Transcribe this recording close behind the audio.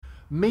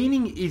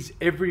Meaning is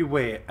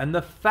everywhere, and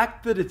the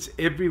fact that it's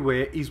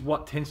everywhere is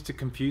what tends to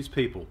confuse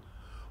people.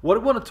 What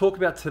I want to talk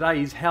about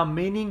today is how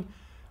meaning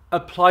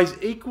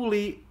applies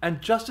equally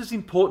and just as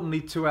importantly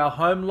to our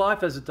home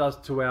life as it does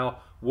to our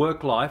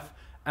work life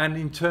and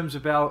in terms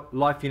of our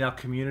life in our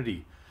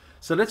community.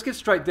 So let's get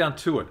straight down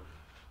to it.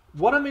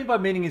 What I mean by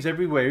meaning is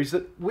everywhere is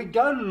that we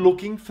go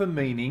looking for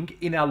meaning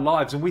in our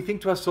lives and we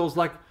think to ourselves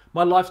like,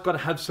 my life's got to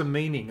have some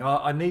meaning.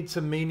 I need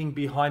some meaning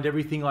behind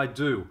everything I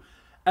do.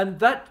 And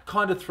that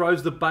kind of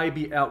throws the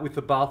baby out with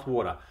the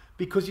bathwater,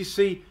 because you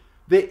see,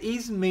 there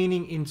is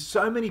meaning in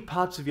so many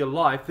parts of your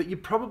life that you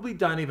probably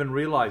don't even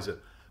realize it.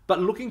 But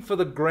looking for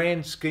the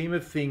grand scheme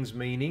of things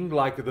meaning,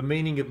 like the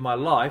meaning of my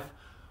life,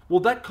 well,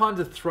 that kind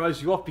of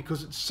throws you off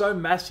because it's so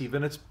massive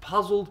and it's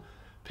puzzled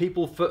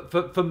people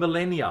for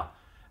millennia.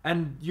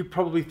 And you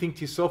probably think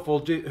to yourself, well,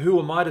 who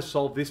am I to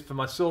solve this for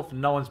myself?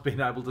 No one's been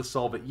able to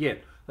solve it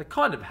yet. They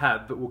kind of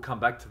have, but we'll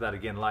come back to that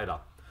again later.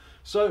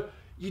 So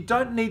you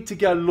don't need to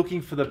go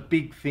looking for the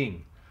big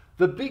thing.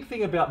 The big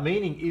thing about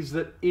meaning is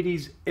that it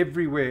is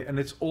everywhere and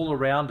it's all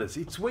around us.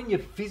 It's when your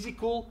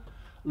physical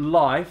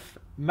life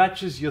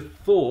matches your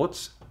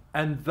thoughts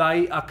and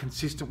they are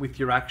consistent with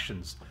your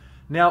actions.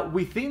 Now,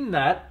 within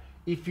that,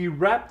 if you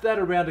wrap that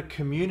around a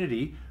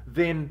community,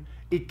 then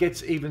it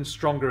gets even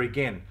stronger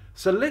again.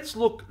 So let's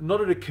look not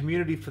at a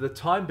community for the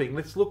time being,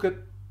 let's look at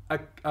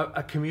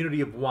a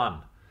community of one,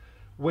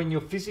 when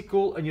your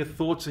physical and your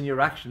thoughts and your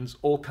actions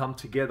all come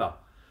together.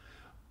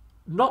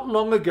 Not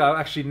long ago,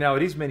 actually now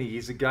it is many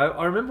years ago,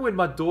 I remember when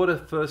my daughter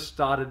first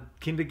started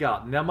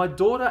kindergarten. Now my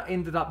daughter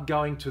ended up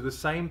going to the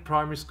same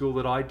primary school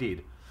that I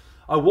did.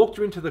 I walked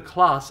her into the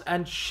class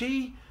and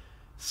she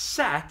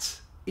sat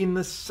in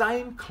the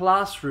same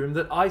classroom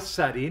that I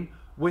sat in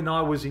when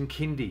I was in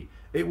kindy.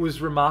 It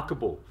was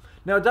remarkable.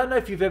 Now I don't know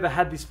if you've ever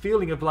had this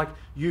feeling of like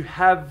you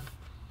have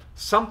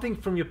something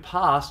from your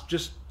past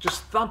just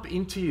thump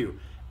into you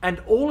and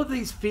all of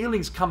these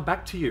feelings come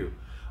back to you.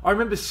 I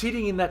remember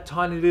sitting in that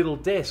tiny little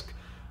desk,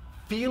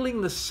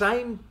 feeling the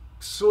same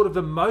sort of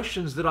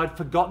emotions that I'd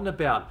forgotten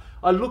about.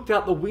 I looked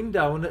out the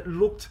window and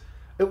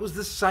it was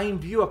the same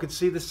view. I could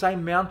see the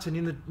same mountain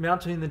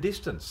in the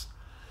distance.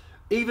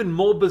 Even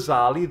more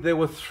bizarrely, there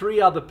were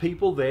 3 other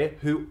people there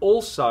who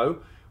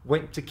also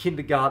went to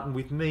kindergarten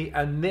with me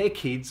and their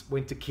kids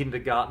went to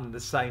kindergarten the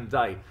same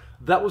day.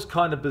 That was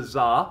kind of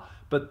bizarre,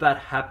 but that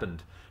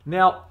happened.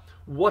 Now,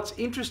 what's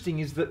interesting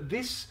is that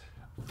this,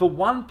 for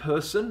one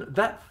person,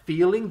 that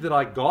feeling that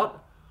I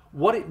got,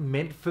 what it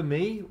meant for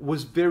me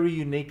was very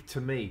unique to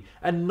me.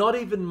 And not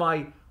even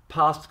my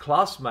past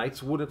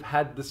classmates would have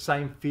had the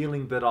same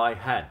feeling that I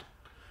had.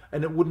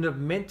 And it wouldn't have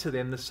meant to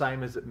them the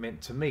same as it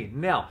meant to me.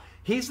 Now,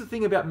 here's the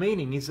thing about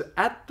meaning is that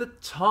at the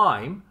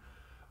time,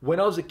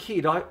 when I was a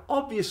kid, I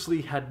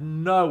obviously had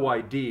no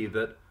idea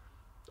that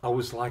I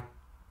was like,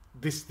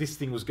 this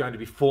thing was going to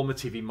be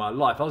formative in my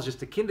life. I was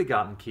just a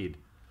kindergarten kid.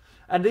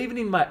 And even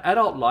in my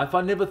adult life,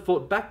 I never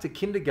thought back to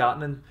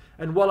kindergarten.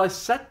 And while I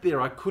sat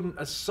there, I couldn't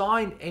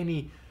assign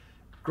any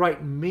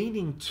great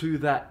meaning to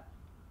that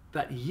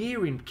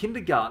year in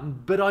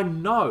kindergarten. But I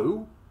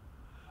know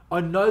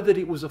that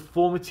it was a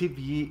formative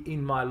year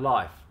in my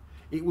life.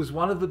 It was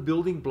one of the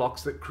building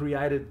blocks that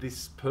created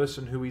this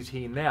person who is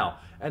here now.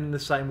 And the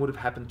same would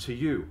have happened to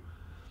you.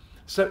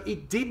 So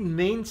it did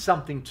mean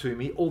something to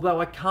me,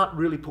 although I can't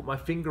really put my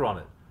finger on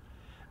it.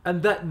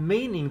 And that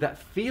meaning, that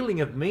feeling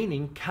of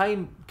meaning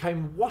came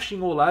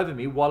washing all over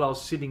me while I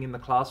was sitting in the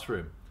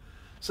classroom.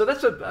 So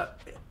that's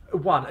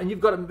one. And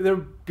there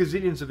are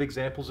gazillions of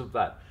examples of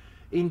that.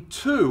 In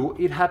 2,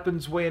 it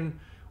happens when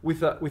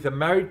with a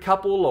married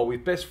couple or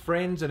with best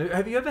friends. And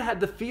have you ever had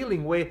the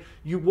feeling where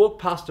you walk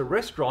past a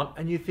restaurant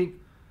and you think,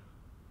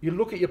 you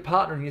look at your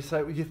partner and you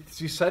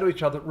say to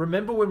each other,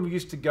 remember when we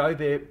used to go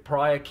there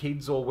prior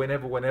kids or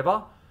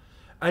whenever?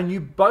 And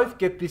you both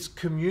get this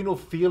communal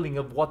feeling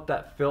of what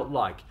that felt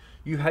like.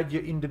 You had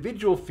your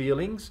individual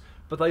feelings,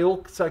 but they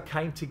also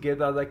came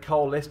together, they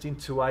coalesced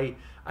into a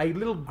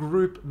little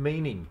group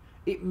meaning.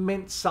 It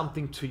meant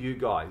something to you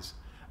guys.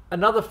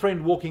 Another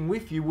friend walking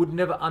with you would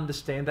never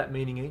understand that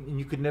meaning and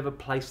you could never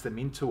place them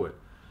into it.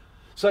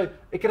 So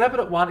it can happen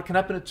at 1, it can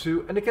happen at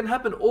 2, and it can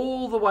happen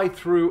all the way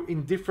through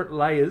in different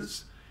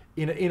layers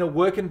in a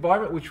work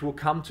environment, which we'll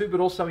come to, but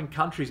also in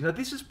countries. Now,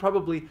 this is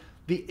probably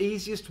the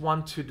easiest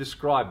one to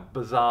describe,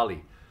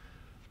 bizarrely.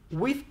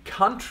 With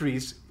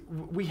countries,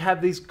 we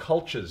have these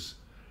cultures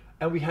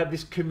and we have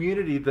this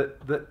community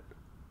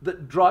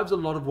that drives a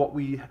lot of what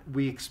we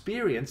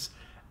experience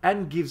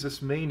and gives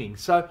us meaning.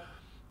 So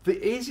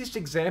the easiest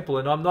example,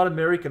 and I'm not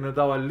American,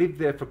 although I lived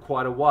there for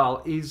quite a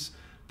while, is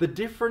the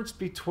difference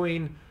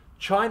between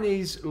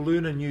Chinese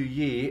Lunar New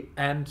Year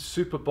and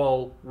Super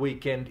Bowl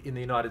weekend in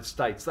the United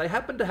States. They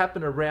happen to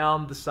happen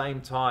around the same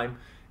time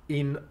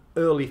in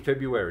early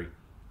February.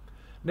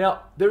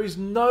 Now, there is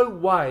no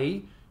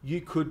way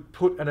you could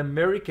put an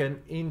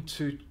American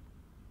into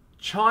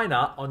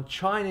China on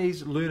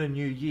Chinese Lunar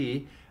New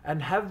Year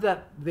and have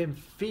them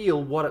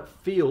feel what it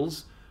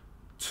feels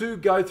to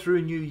go through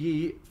a new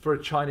year for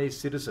a Chinese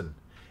citizen.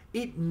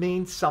 It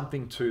means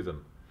something to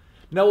them.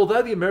 Now,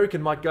 although the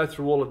American might go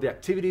through all of the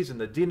activities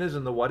and the dinners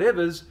and the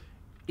whatevers,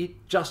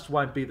 it just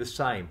won't be the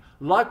same.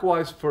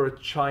 Likewise, for a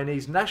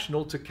Chinese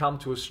national to come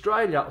to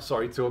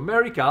to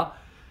America,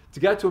 to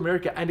go to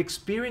America and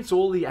experience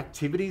all the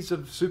activities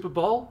of Super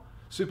Bowl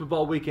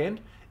weekend,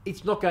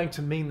 it's not going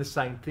to mean the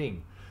same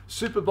thing.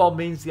 Super Bowl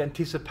means the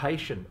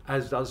anticipation,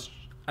 as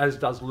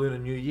does Lunar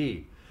New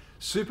Year.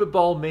 Super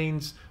Bowl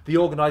means the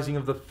organizing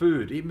of the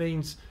food. It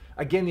means,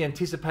 again, the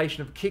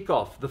anticipation of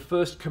kickoff, the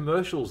first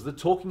commercials, the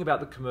talking about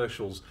the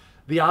commercials,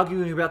 the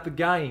arguing about the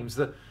games,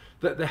 the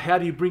how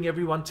do you bring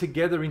everyone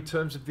together in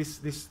terms of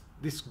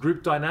this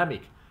group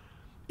dynamic.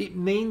 It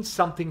means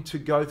something to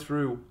go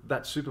through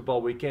that Super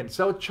Bowl weekend.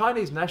 So a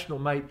Chinese national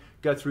may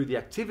go through the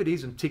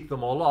activities and tick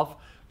them all off,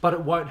 but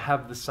it won't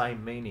have the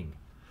same meaning.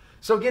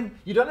 So again,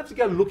 you don't have to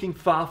go looking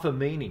far for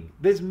meaning.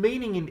 There's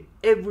meaning in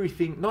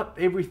everything, not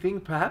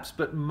everything perhaps,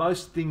 but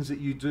most things that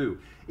you do.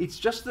 It's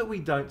just that we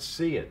don't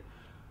see it.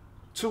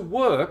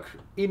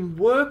 In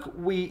work,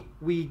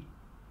 we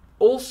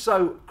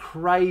also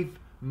crave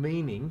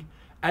meaning,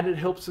 and it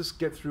helps us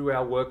get through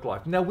our work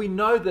life. Now, we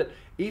know that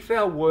if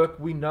our work,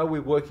 we know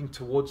we're working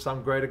towards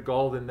some greater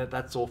goal, then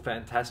that's all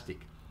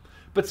fantastic.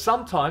 But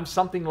sometimes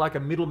something like a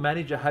middle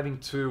manager having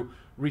to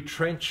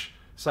retrench,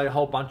 say, a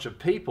whole bunch of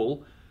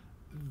people,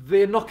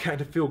 they're not going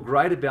to feel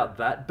great about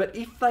that. But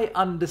if they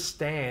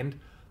understand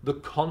the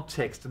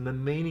context and the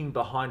meaning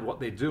behind what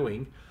they're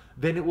doing,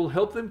 then it will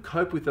help them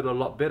cope with it a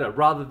lot better,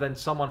 rather than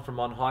someone from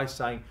on high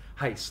saying,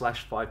 hey,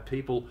 /5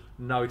 people,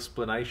 no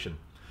explanation.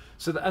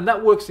 And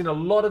that works in a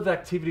lot of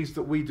activities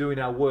that we do in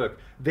our work.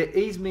 There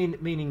is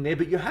meaning there,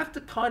 but you have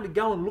to kind of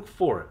go and look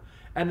for it.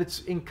 And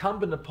it's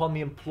incumbent upon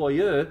the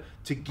employer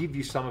to give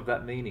you some of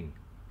that meaning.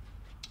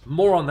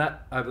 More on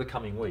that over the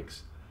coming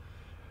weeks.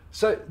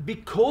 So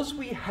because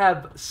we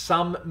have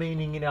some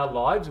meaning in our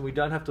lives and we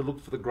don't have to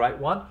look for the great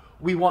one,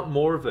 we want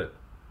more of it.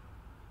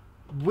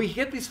 We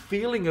get this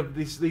feeling of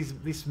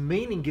this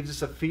meaning gives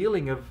us a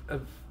feeling of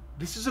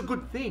this is a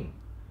good thing.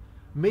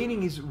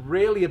 Meaning is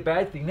rarely a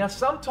bad thing. Now,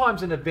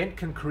 sometimes an event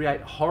can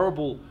create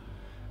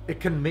it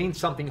can mean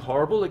something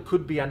horrible. It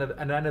could be an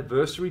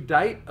anniversary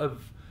date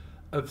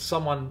of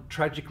someone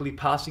tragically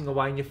passing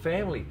away in your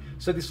family.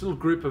 So this little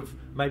group of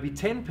maybe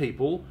 10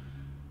 people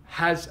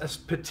has a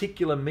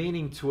particular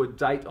meaning to a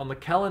date on the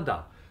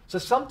calendar. So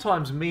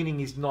sometimes meaning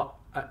is not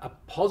a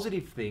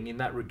positive thing in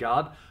that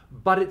regard,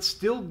 but it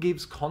still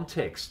gives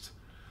context.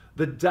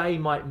 The day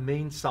might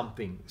mean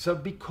something. So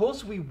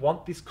because we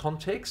want this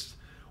context,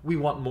 we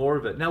want more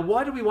of it. Now,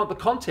 why do we want the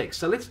context?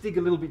 So let's dig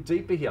a little bit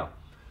deeper here.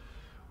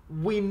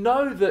 We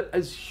know that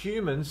as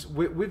humans,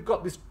 we've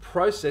got this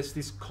process,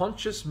 this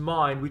conscious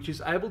mind, which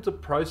is able to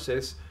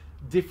process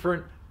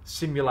different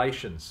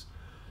simulations.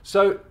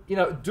 So,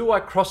 do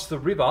I cross the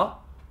river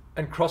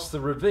and cross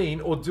the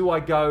ravine, or do I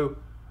go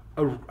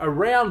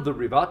around the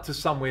river to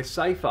somewhere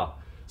safer?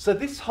 So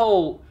this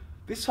whole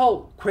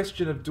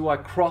question of do I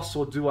cross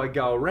or do I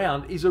go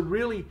around is a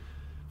really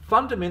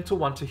fundamental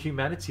one to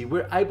humanity.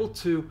 We're able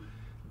to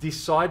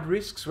decide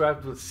risks, we're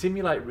able to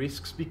simulate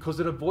risks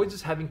because it avoids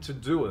us having to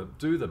do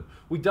them.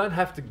 We don't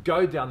have to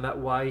go down that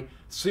way,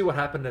 see what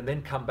happened, and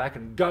then come back,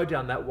 and go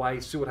down that way,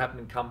 see what happened,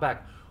 and come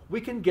back.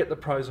 We can get the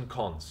pros and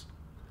cons.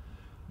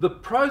 The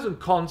pros and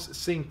cons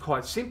seem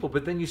quite simple,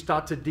 but then you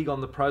start to dig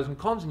on the pros and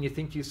cons and you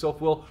think to yourself,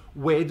 well,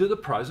 where do the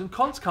pros and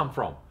cons come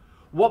from?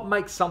 What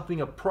makes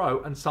something a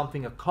pro and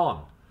something a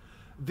con?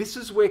 This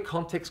is where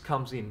context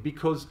comes in,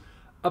 because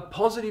a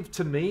positive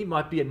to me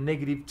might be a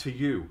negative to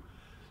you.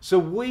 So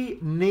we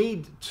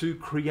need to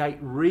create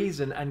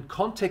reason and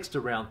context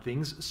around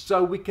things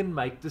so we can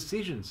make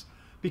decisions,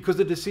 because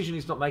a decision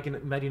is not made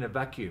in a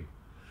vacuum.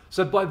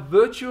 So by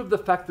virtue of the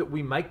fact that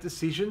we make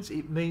decisions,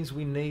 it means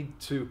we need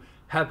to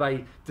have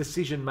a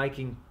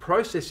decision-making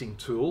processing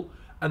tool,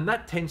 and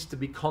that tends to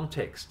be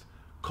context,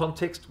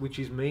 which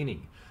is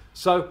meaning.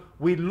 So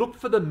we look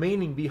for the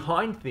meaning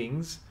behind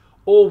things,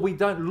 or we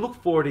don't look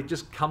for it, it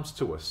just comes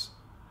to us.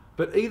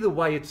 But either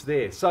way, it's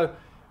there. So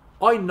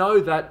I know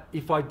that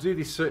if I do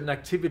this certain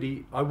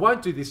activity, I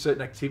won't do this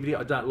certain activity,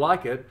 I don't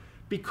like it,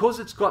 because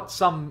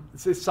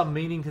there's some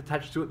meaning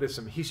attached to it, there's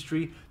some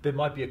history, there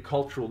might be a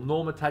cultural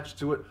norm attached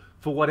to it,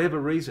 for whatever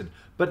reason.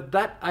 But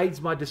that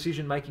aids my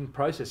decision-making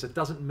process. It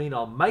doesn't mean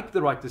I'll make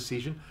the right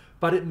decision,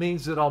 but it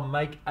means that I'll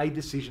make a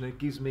decision. It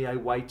gives me a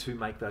way to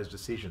make those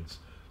decisions.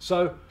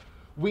 So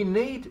we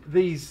need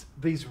these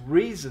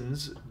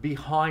reasons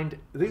behind,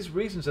 these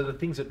reasons are the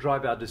things that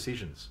drive our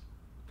decisions.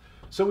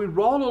 So we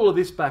roll all of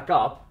this back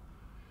up.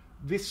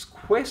 This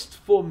quest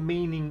for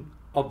meaning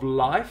of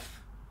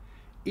life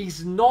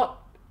is not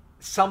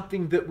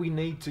something that we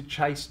need to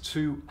chase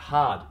too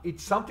hard.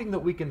 It's something that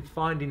we can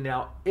find in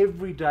our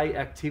everyday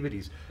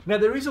activities. Now,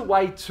 there is a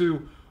way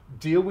to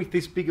deal with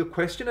this bigger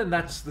question, and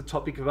that's the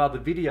topic of other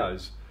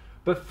videos.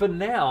 But for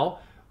now,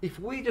 if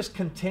we're just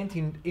content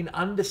in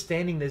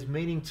understanding there's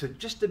meaning to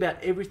just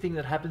about everything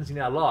that happens in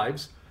our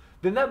lives,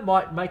 then that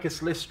might make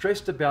us less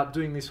stressed about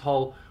doing this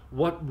whole,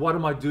 what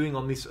am I doing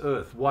on this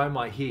earth? Why am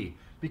I here?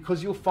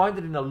 Because you'll find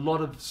it in a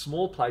lot of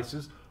small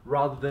places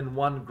rather than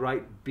one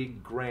great,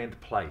 big, grand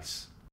place.